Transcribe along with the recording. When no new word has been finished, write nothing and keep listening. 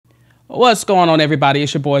What's going on, everybody?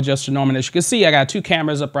 It's your boy JustDaNorm. As you can see, I got two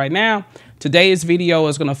cameras up right now. Today's video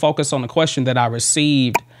is going to focus on the question that I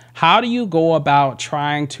received. How do you go about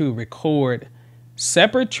trying to record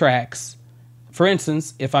separate tracks? For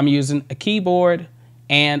instance, if I'm using a keyboard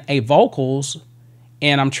and a vocals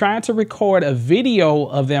and I'm trying to record a video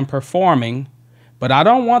of them performing, but I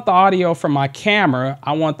don't want the audio from my camera,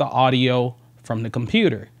 I want the audio from the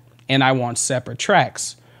computer, and I want separate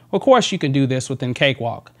tracks. Of course, you can do this within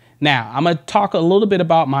Cakewalk. Now, I'm going to talk a little bit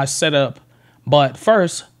about my setup, but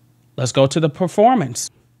first, let's go to the performance.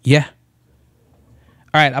 Yeah.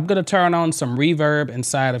 All right, I'm going to turn on some reverb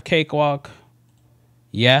inside of Cakewalk.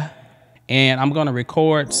 Yeah. And I'm going to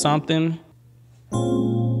record something.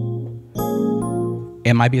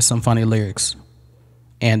 It might be some funny lyrics.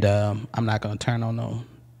 And I'm not going to turn on no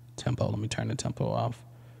tempo. Let me turn the tempo off.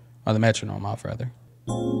 Or the metronome off, rather.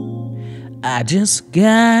 I just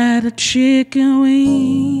got a chicken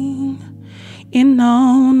wing and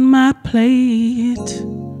on my plate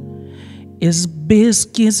is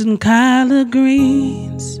biscuits and collard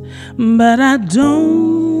greens, but I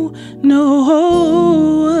don't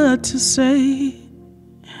know what to say,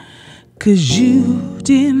 'cause you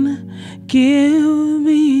didn't give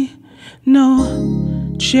me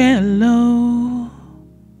no jello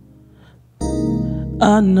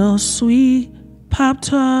or no sweet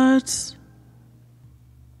Pop-Tarts.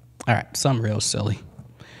 All right, something real silly.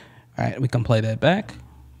 All right, we can play that back.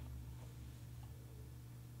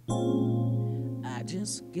 I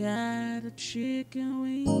just got a chicken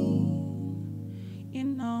wing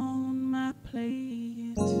and on my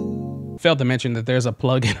plate. Failed to mention that there's a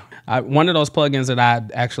plugin. One of those plugins that I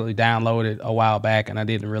actually downloaded a while back, and I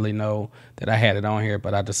didn't really know that I had it on here,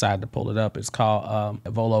 but I decided to pull it up. It's called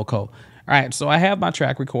Voloco. All right, so I have my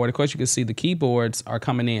track recorded. Of course, you can see the keyboards are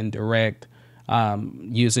coming in direct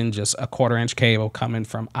using just a 1/4-inch cable coming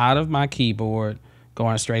from out of my keyboard,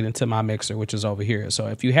 going straight into my mixer, which is over here. So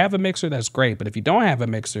if you have a mixer, that's great. But if you don't have a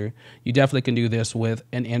mixer, you definitely can do this with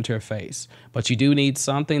an interface. But you do need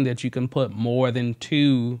something that you can put more than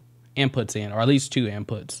 2 inputs in, or at least 2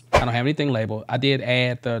 inputs. I don't have anything labeled. I did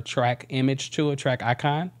add the track image to a track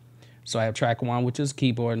icon. So I have track 1, which is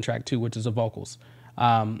keyboard, and track 2, which is the vocals.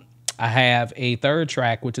 I have a third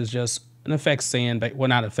track, which is just an effects send, well,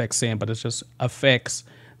 not effects send, but it's just effects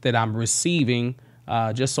that I'm receiving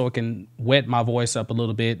just so it can wet my voice up a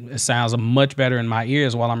little bit. It sounds much better in my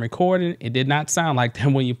ears while I'm recording. It did not sound like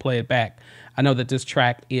that when you play it back. I know that this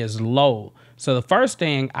track is low. So the first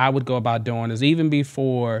thing I would go about doing is, even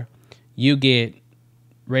before you get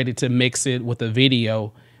ready to mix it with a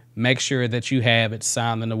video, make sure that you have it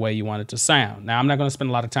sounding the way you want it to sound. Now, I'm not going to spend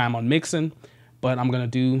a lot of time on mixing, but I'm going to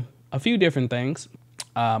do a few different things.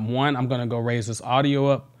 One, I'm going to go raise this audio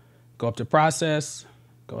up, go up to process,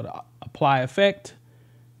 go to apply effect,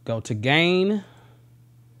 go to gain,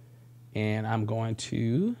 and I'm going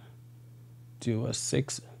to do a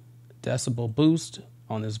 6 decibel boost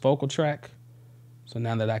on this vocal track. So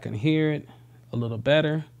now that I can hear it a little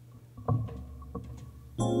better.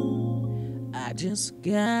 I just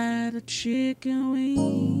got a chicken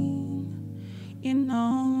wing and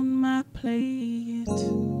on my plate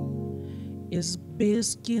is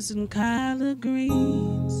biscuits and collard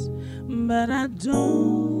greens, but I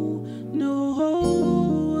don't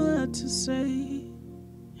know what to say,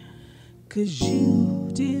 'cause you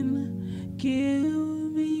didn't give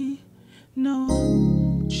me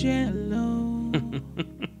no jello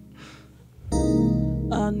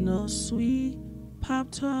or no sweet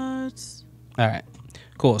Pop-Tarts. All right,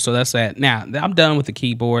 cool. So that's that. Now I'm done with the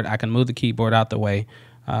keyboard. I can move the keyboard out the way.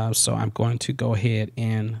 So I'm going to go ahead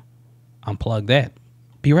and unplug that.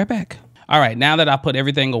 Be right back. All right, now that I put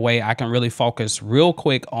everything away, I can really focus real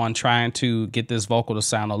quick on trying to get this vocal to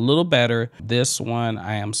sound a little better. This one,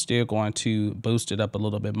 I am still going to boost it up a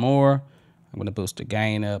little bit more. I'm going to boost the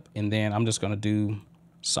gain up, and then I'm just going to do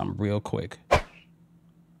something real quick. I'm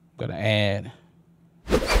going to add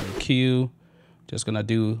EQ. Just going to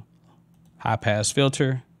do high pass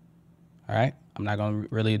filter. All right, I'm not going to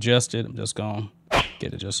really adjust it. I'm just going to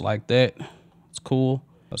get it just like that. It's cool.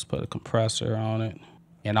 Let's put a compressor on it.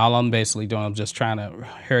 And all I'm basically doing, I'm just trying to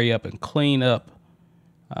hurry up and clean up.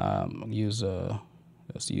 Let's use the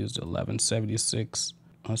 1176.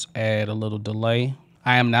 Let's add a little delay.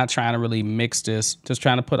 I am not trying to really mix this, just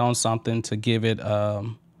trying to put on something to give it a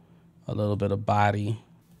little bit of body.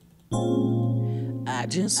 I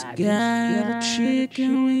just got a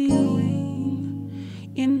chicken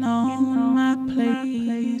wing and on my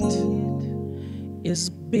plate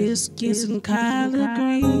is biscuits and collard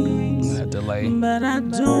greens. That delay. But I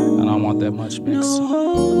don't want that much mix.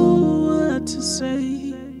 Know what to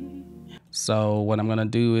say. So So what I'm gonna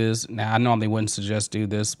do is, now I normally wouldn't suggest do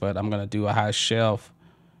this, but I'm gonna do a high shelf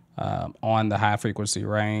on the high frequency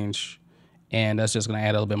range, and that's just gonna add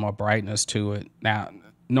a little bit more brightness to it. Now,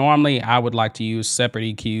 normally I would like to use separate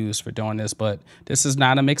EQs for doing this, but this is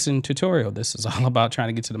not a mixing tutorial. This is all about trying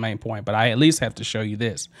to get to the main point, but I at least have to show you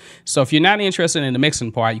this. So if you're not interested in the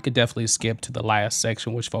mixing part, you could definitely skip to the last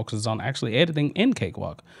section, which focuses on actually editing in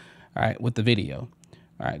Cakewalk, all right, with the video.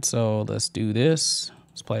 All right, so let's do this.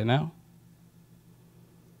 Let's play it now.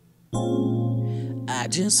 I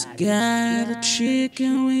just got a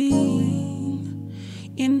chicken wing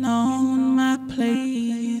in on my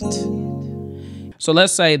plate. So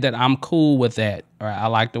let's say that I'm cool with that. All right, I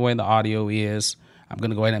like the way the audio is. I'm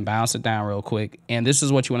gonna go ahead and bounce it down real quick. And this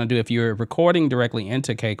is what you wanna do. If you're recording directly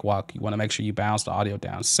into Cakewalk, you wanna make sure you bounce the audio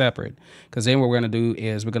down separate, because then what we're gonna do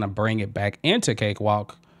is we're gonna bring it back into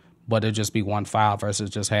Cakewalk, but it'll just be one file versus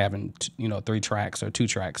just having, 3 tracks or 2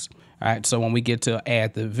 tracks. All right, so when we get to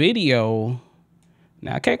add the video,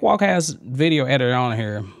 now Cakewalk has video editor on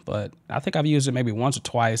here, but I think I've used it maybe once or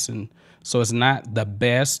twice, and so it's not the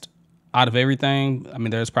best out of everything. I mean,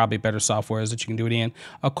 there's probably better softwares that you can do it in.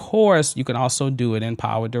 Of course, you can also do it in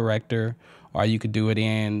Power Director, or you could do it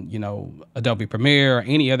in, Adobe Premiere or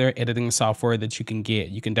any other editing software that you can get.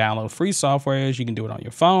 You can download free softwares. You can do it on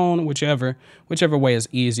your phone, whichever way is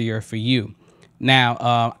easier for you.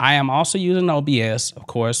 Now, I am also using OBS. Of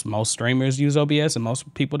course, most streamers use OBS, and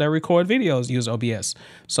most people that record videos use OBS.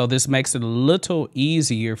 So this makes it a little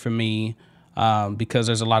easier for me because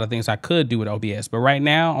there's a lot of things I could do with OBS. But right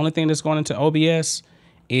now, only thing that's going into OBS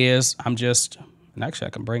is and actually I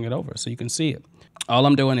can bring it over so you can see it. All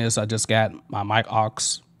I'm doing is I just got my mic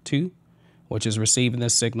aux 2, which is receiving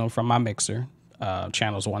this signal from my mixer,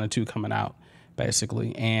 channels 1 and 2 coming out,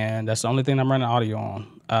 basically. And that's the only thing I'm running audio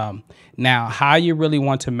on. Now, how you really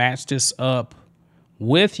want to match this up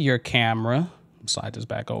with your camera, slide this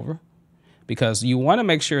back over, because you want to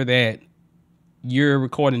make sure that you're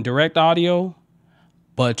recording direct audio,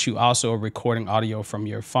 but you also are recording audio from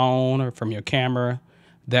your phone or from your camera.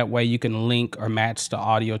 That way you can link or match the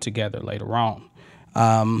audio together later on.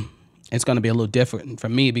 It's going to be a little different for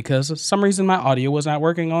me because for some reason my audio was not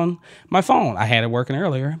working on my phone. I had it working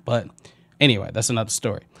earlier, but anyway, that's another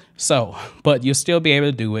story. So, but you'll still be able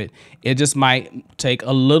to do it. It just might take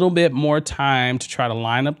a little bit more time to try to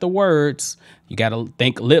line up the words. You got to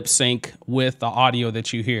think lip sync with the audio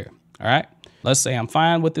that you hear. All right. Let's say I'm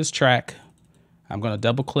fine with this track. I'm going to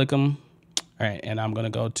double click them. All right. And I'm going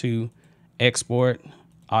to go to export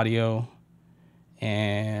audio,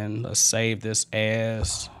 and let's save this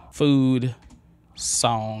as food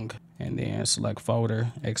song, and then select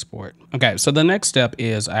folder, export. Okay, so the next step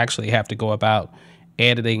is I actually have to go about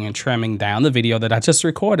editing and trimming down the video that I just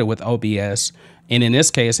recorded with OBS. And in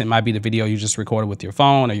this case, it might be the video you just recorded with your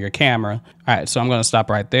phone or your camera. All right, so I'm gonna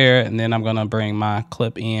stop right there, and then I'm gonna bring my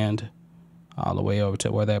clip end all the way over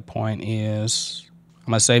to where that point is.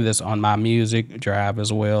 I'm gonna save this on my music drive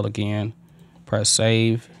as well. Again, press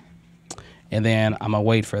save, and then I'm gonna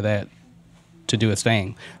wait for that to do its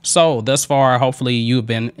thing. So thus far, hopefully you've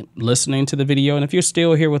been listening to the video, and if you're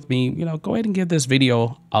still here with me, go ahead and give this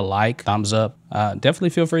video a like, thumbs up.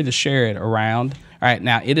 Definitely feel free to share it around. All right,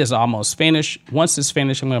 now it is almost finished. Once it's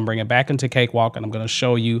finished, I'm gonna bring it back into Cakewalk, and I'm gonna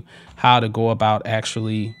show you how to go about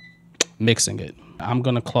actually mixing it. I'm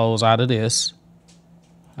gonna close out of this.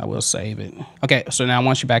 I will save it. Okay, so now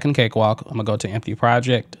once you're back in Cakewalk, I'm gonna go to empty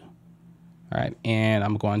project. All right, and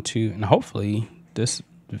I'm going to, and hopefully this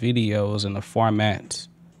video is in the format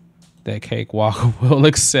that Cakewalk will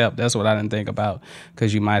accept. That's what I didn't think about,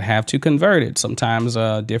 because you might have to convert it. Sometimes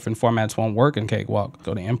different formats won't work in Cakewalk.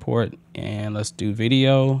 Go to import, and let's do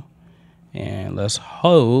video, and let's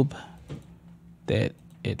hope that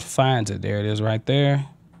it finds it. There it is right there.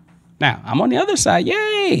 Now I'm on the other side,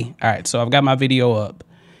 yay! All right, so I've got my video up,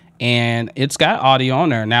 and it's got audio on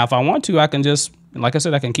there. Now if I want to, I can just, like I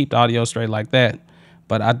said, I can keep the audio straight like that,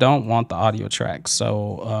 but I don't want the audio track.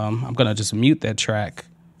 So I'm gonna just mute that track.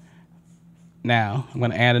 Now I'm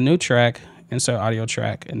gonna add a new track, insert audio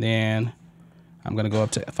track, and then I'm gonna go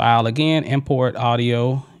up to file again, import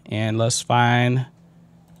audio, and let's find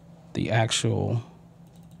the actual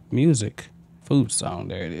music, food song,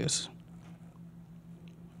 there it is.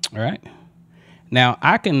 All right. Now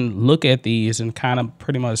I can look at these and kind of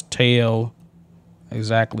pretty much tell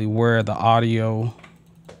exactly where the audio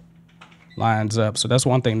lines up. So that's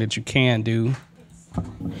one thing that you can do.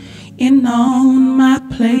 In on my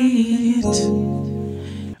plate.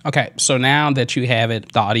 Okay, so now that you have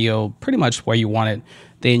it, the audio pretty much where you want it,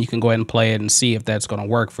 then you can go ahead and play it and see if that's going to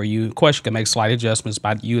work for you. Of course, you can make slight adjustments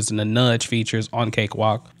by using the nudge features on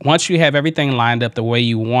Cakewalk. Once you have everything lined up the way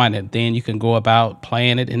you want it, then you can go about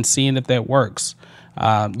playing it and seeing if that works.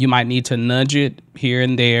 You might need to nudge it here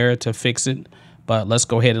and there to fix it, but let's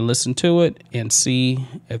go ahead and listen to it and see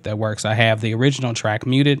if that works. I have the original track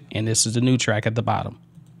muted, and this is the new track at the bottom.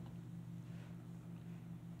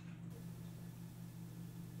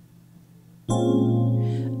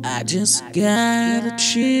 I just got a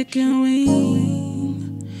chicken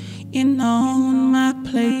wing and on my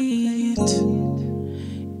plate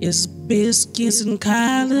it's biscuits and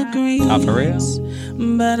collard greens,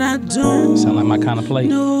 but I don't sound like my kind of plate.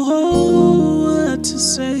 know what to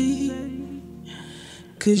say,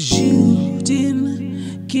 'cause you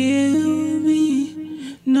didn't give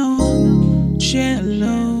me no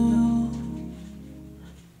jello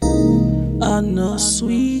or no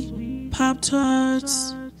sweet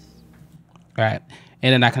Pop-Tarts. All right,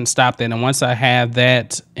 and then I can stop that. And once I have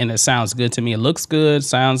that and it sounds good to me, it looks good,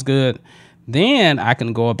 sounds good, then I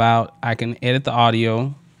can go about, I can edit the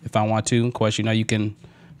audio if I want to. Of course, you know, you can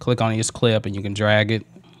click on this clip and you can drag it,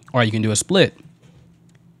 or you can do a split.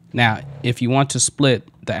 Now, if you want to split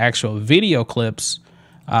the actual video clips,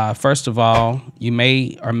 first of all, you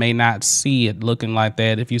may or may not see it looking like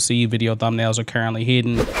that. If you see video thumbnails are currently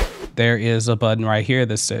hidden, there is a button right here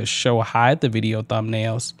that says show hide the video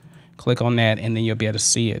thumbnails. Click on that and then you'll be able to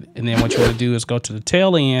see it. And then what you want to do is go to the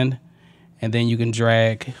tail end and then you can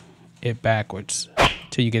drag it backwards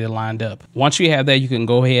till you get it lined up. Once you have that, you can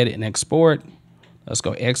go ahead and export. Let's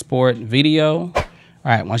go export video. All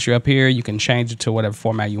right, once you're up here, you can change it to whatever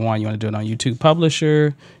format you want. You want to do it on YouTube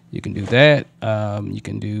Publisher, you can do that. You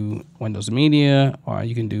can do Windows Media, or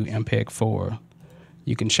you can do MPEG-4.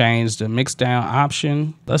 You can change the mix down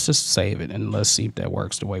option. Let's just save it and let's see if that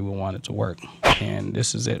works the way we want it to work. And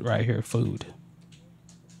this is it right here, food.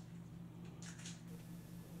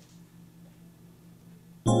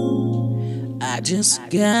 I just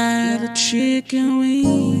got a chicken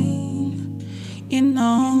wing and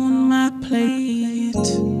on my plate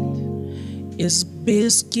it's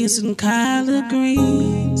biscuits and collard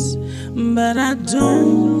greens, but I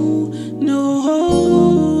don't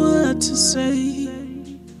know what to say,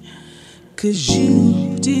 'cause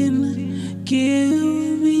you didn't give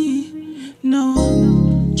me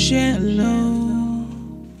no jello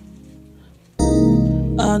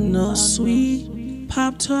or no sweet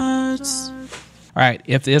Pop-Tarts. All right,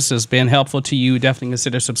 if this has been helpful to you, definitely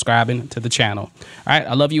consider subscribing to the channel. All right,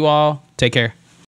 I love you all. Take care.